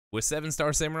With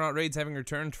 7-star Samurott raids having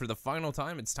returned for the final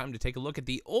time, it's time to take a look at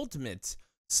the ultimate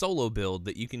solo build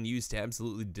that you can use to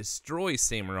absolutely destroy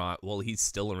Samurott while he's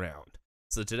still around.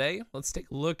 So today, let's take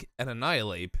a look at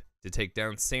Annihilape to take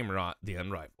down Samurott the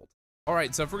Unrivaled.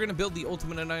 Alright, so if we're going to build the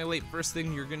ultimate Annihilape, first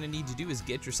thing you're going to need to do is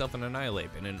get yourself an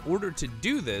Annihilape. And in order to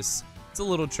do this, it's a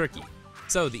little tricky.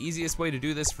 So the easiest way to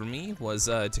do this for me was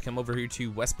to come over here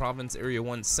to West Province Area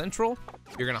 1 Central.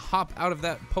 You're going to hop out of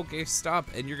that Pokestop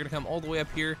and you're going to come all the way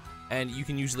up here, and you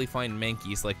can usually find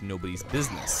Mankeys like nobody's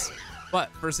business.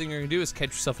 But first thing you're going to do is catch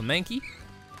yourself a Mankey,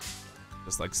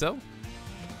 just like so.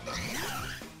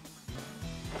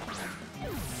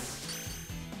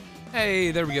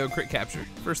 Hey, there we go, crit capture.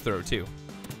 First throw too.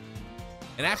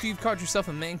 And after you've caught yourself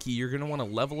a Mankey, you're going to want to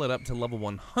level it up to level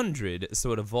 100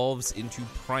 so it evolves into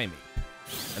Primeape.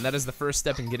 And that is the first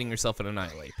step in getting yourself an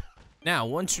Annihilape. Now,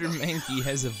 once your Mankey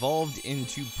has evolved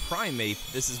into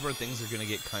Primeape, this is where things are going to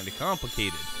get kind of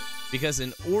complicated. Because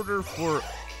in order for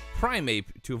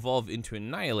Primeape to evolve into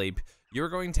Annihilape, you're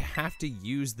going to have to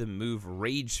use the move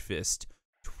Rage Fist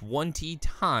 20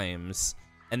 times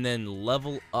and then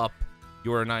level up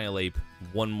your Annihilape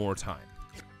one more time.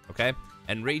 Okay?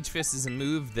 And Rage Fist is a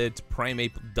move that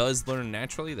Primeape does learn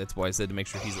naturally. That's why I said to make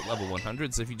sure he's at level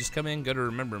 100. So if you just come in, go to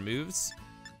Remember Moves,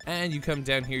 and you come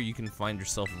down here, you can find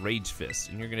yourself Rage Fist.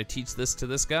 And you're going to teach this to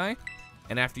this guy.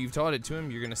 And after you've taught it to him,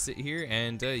 you're going to sit here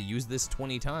and use this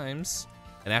 20 times.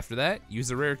 And after that, use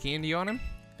a rare candy on him,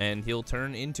 and he'll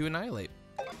turn into Annihilape.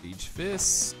 Rage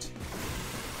Fist.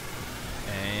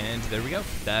 And there we go.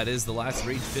 That is the last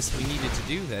Rage Fist we needed to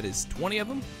do. That is 20 of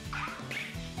them.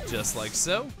 Just like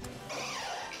so.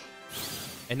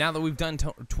 And now that we've done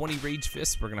 20 Rage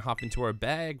Fists, we're going to hop into our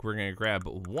bag. We're going to grab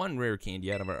one rare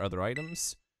candy out of our other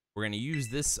items. We're going to use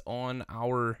this on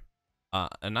our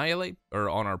Annihilape, or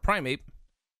on our Primeape.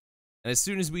 And as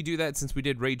soon as we do that, since we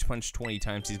did Rage Punch 20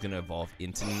 times, he's going to evolve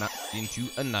into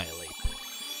Annihilape.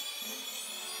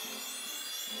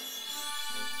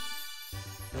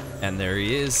 And there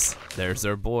he is. There's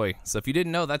our boy. So if you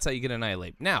didn't know, that's how you get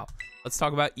Annihilape. Now, let's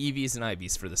talk about EVs and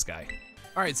IVs for this guy.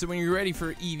 Alright, so when you're ready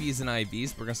for EVs and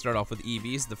IVs, we're going to start off with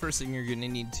EVs. The first thing you're going to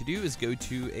need to do is go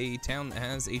to a town that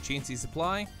has a Chansey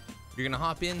supply. You're going to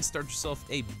hop in, start yourself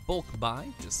a bulk buy,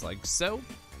 just like so.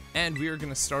 And we are going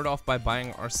to start off by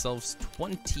buying ourselves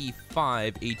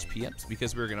 25 HP ups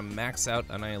because we're going to max out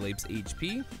Annihilape's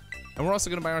HP. And we're also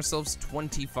going to buy ourselves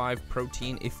 25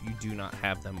 protein if you do not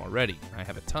have them already. I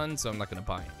have a ton, so I'm not going to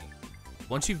buy any.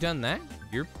 Once you've done that,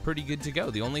 you're pretty good to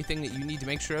go. The only thing that you need to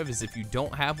make sure of is if you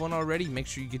don't have one already, make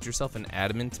sure you get yourself an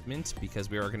adamant mint because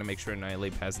we are going to make sure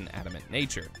Annihilape has an adamant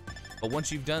nature. But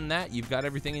once you've done that, you've got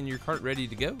everything in your cart ready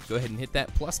to go. Go ahead and hit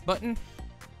that plus button,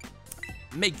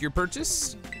 make your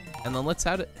purchase, and then let's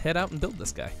head out and build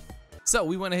this guy. So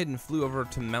we went ahead and flew over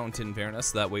to Mountain Verna,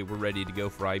 so that way we're ready to go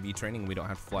for IV training. We don't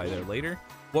have to fly there later.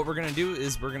 What we're going to do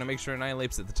is we're going to make sure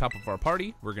Annihilape's at the top of our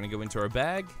party. We're going to go into our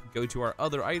bag, go to our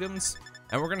other items,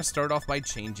 and we're going to start off by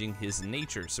changing his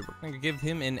nature. So we're going to give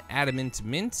him an adamant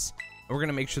mint, and we're going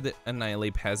to make sure that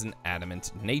Annihilape has an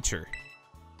adamant nature.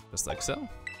 Just like so.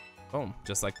 Boom,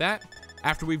 just like that.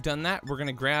 After we've done that, we're going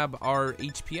to grab our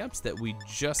HP ups that we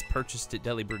just purchased at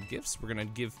Delibird Gifts. We're going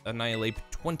to give Annihilape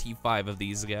 25 of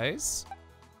these guys.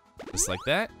 Just like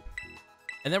that.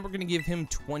 And then we're going to give him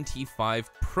 25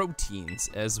 proteins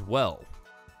as well.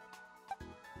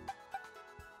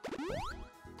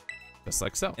 Just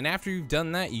like so. And after you've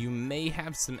done that, you may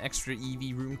have some extra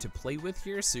EV room to play with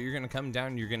here. So you're going to come down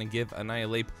and you're going to give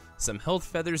Annihilape some health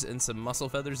feathers and some muscle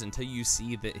feathers until you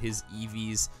see that his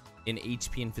EVs in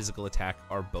HP and physical attack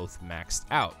are both maxed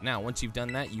out. Now, once you've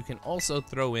done that, you can also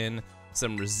throw in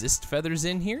some resist feathers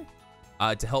in here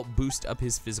to help boost up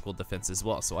his physical defense as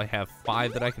well. So I have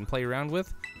 5 that I can play around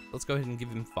with. Let's go ahead and give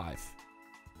him 5.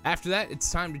 After that,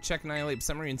 it's time to check Annihilape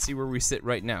summary and see where we sit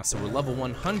right now. So we're level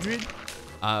 100.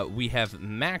 We have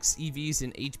max EVs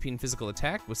in HP and physical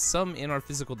attack with some in our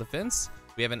physical defense.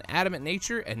 We have an adamant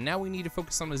nature, and now we need to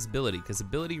focus on his ability because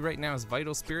ability right now is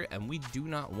Vital Spirit, and we do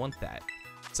not want that.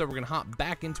 So we're going to hop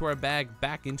back into our bag,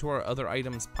 back into our other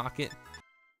items pocket.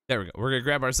 There we go. We're going to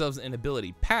grab ourselves an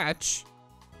ability patch,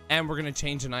 and we're going to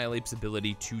change Annihilape's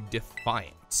ability to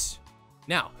Defiant.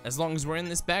 Now, as long as we're in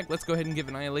this bag, let's go ahead and give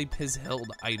Annihilape his held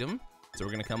item. So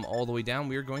we're going to come all the way down.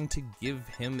 We are going to give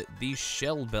him the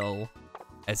Shell Bell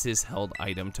as his held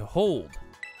item to hold.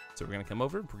 So we're going to come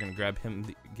over. We're going to grab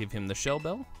him, give him the Shell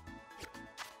Bell.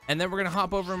 And then we're going to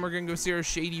hop over and we're going to go see our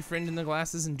shady friend in the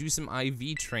glasses and do some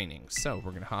IV training. So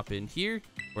we're going to hop in here.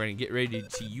 We're going to get ready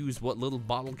to use what little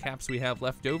bottle caps we have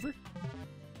left over.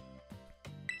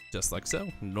 Just like so.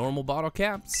 Normal bottle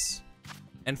caps.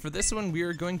 And for this one, we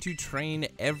are going to train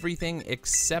everything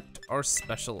except our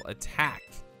special attack,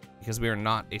 because we are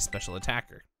not a special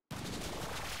attacker.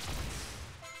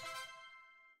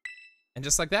 And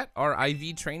just like that, our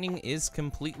IV training is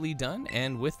completely done,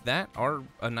 and with that, our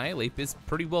Annihilape is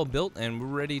pretty well built, and we're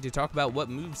ready to talk about what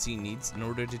moves he needs in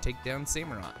order to take down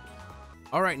Samurott.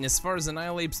 Alright, and as far as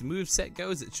Annihilape's moveset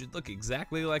goes, it should look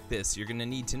exactly like this. You're going to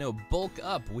need to know Bulk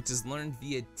Up, which is learned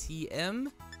via TM.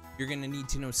 You're going to need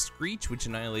to know Screech, which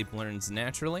Annihilape learns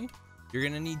naturally. You're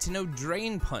going to need to know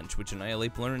Drain Punch, which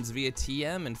Annihilape learns via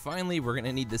TM. And finally, we're going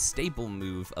to need the staple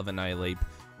move of Annihilape,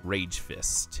 Rage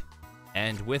Fist.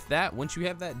 And with that, once you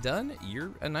have that done,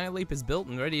 your Annihilape is built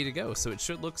and ready to go. So it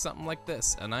should look something like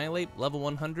this. Annihilape, level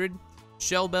 100.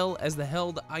 Shell Bell as the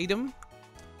held item.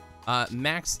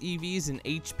 Max EVs in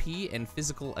HP and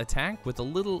physical attack with a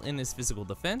little in his physical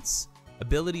defense.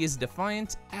 Ability is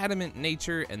Defiant, Adamant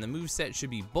Nature, and the moveset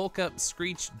should be Bulk Up,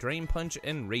 Screech, Drain Punch,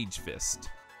 and Rage Fist.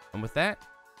 And with that,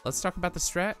 let's talk about the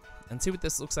strat and see what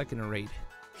this looks like in a raid.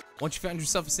 Once you found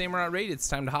yourself a Samurott raid, it's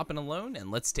time to hop in alone,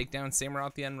 and let's take down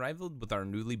Samurott the Unrivaled with our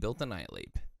newly built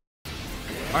Annihilape.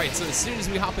 Alright, so as soon as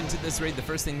we hop into this raid, the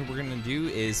first thing that we're going to do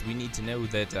is we need to know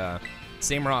that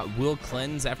Samurott will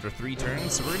cleanse after 3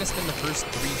 turns, so we're going to spend the first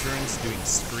 3 turns doing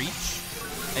Screech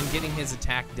and getting his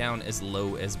attack down as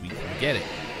low as we can get it.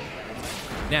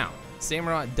 Now,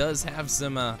 Samurott does have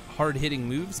some hard-hitting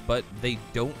moves, but they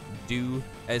don't do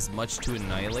as much to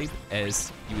Annihilape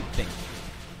as you would think.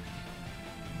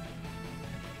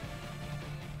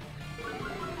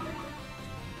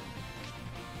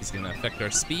 He's going to affect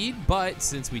our speed, but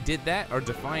since we did that, our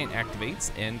Defiant activates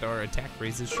and our attack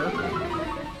raises sharply.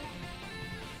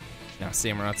 Now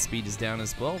Samurott's speed is down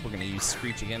as well. We're going to use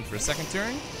Screech again for a second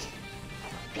turn.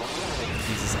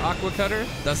 Uses Aqua Cutter,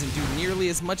 doesn't do nearly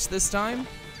as much this time.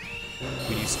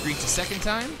 We use Screech a second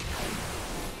time.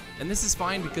 And this is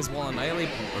fine because while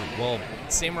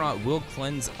Samurott will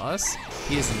cleanse us,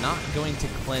 he is not going to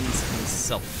cleanse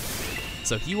himself.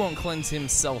 So he won't cleanse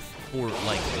himself for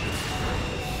like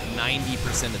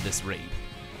 90% of this raid.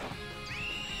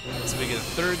 So we get a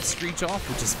third Screech off,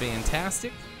 which is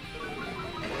fantastic.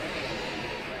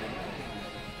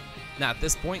 Now at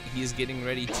this point, he is getting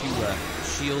ready to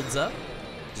shields up,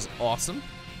 which is awesome.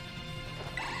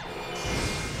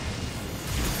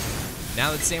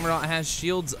 Now that Samurott has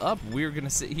shields up, we're gonna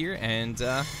sit here and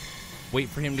wait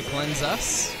for him to cleanse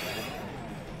us.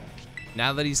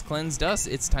 Now that he's cleansed us,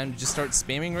 it's time to just start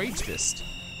spamming Rage Fist.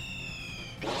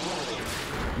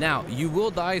 Now, you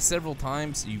will die several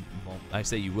times. Well, I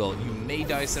say you will. You may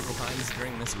die several times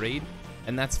during this raid,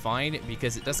 and that's fine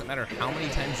because it doesn't matter how many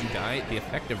times you die, the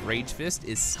effect of Rage Fist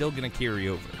is still gonna carry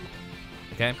over.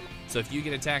 Okay? So if you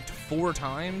get attacked 4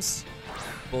 times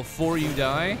before you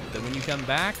die, then when you come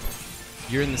back,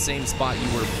 you're in the same spot you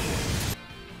were before.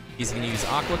 He's gonna use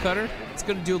Aqua Cutter. It's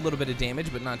gonna do a little bit of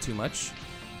damage, but not too much.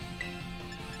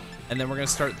 And then we're gonna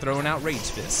start throwing out Rage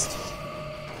Fist.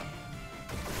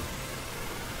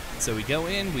 So we go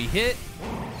in, we hit,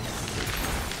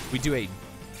 we do a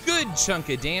good chunk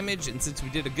of damage, and since we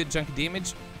did a good chunk of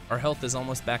damage, our health is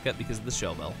almost back up because of the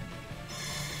Shell Bell.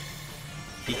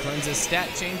 He cleanses stat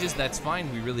changes, that's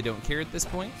fine, we really don't care at this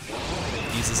point.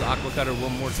 Uses Aqua Cutter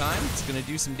one more time, it's gonna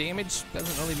do some damage,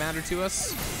 doesn't really matter to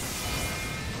us.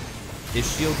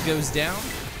 His shield goes down.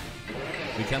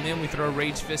 We come in, we throw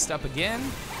Rage Fist up again.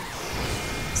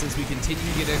 Since we continue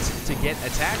to get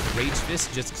attacked, Rage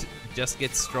Fist just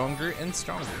gets stronger and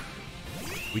stronger.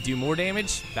 We do more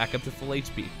damage, back up to full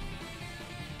HP.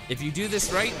 If you do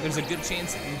this right, there's a good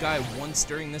chance that you die once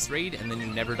during this raid and then you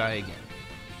never die again.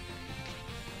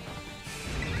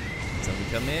 So we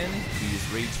come in, we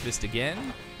use Rage Fist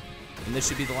again, and this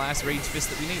should be the last Rage Fist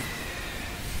that we need.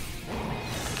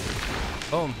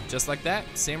 Boom, just like that,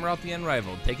 Samurott the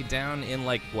Unrivaled. Take it down in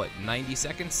like, what, 90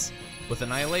 seconds with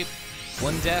Annihilape?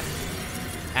 1 death,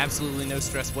 absolutely no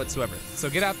stress whatsoever. So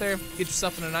get out there, get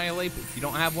yourself an Annihilape if you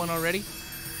don't have one already.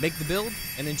 Make the build,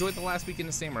 and enjoy the last weekend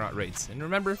of Samurott raids. And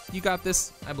remember, you got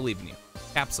this, I believe in you.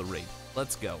 Capsule raid,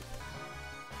 let's go.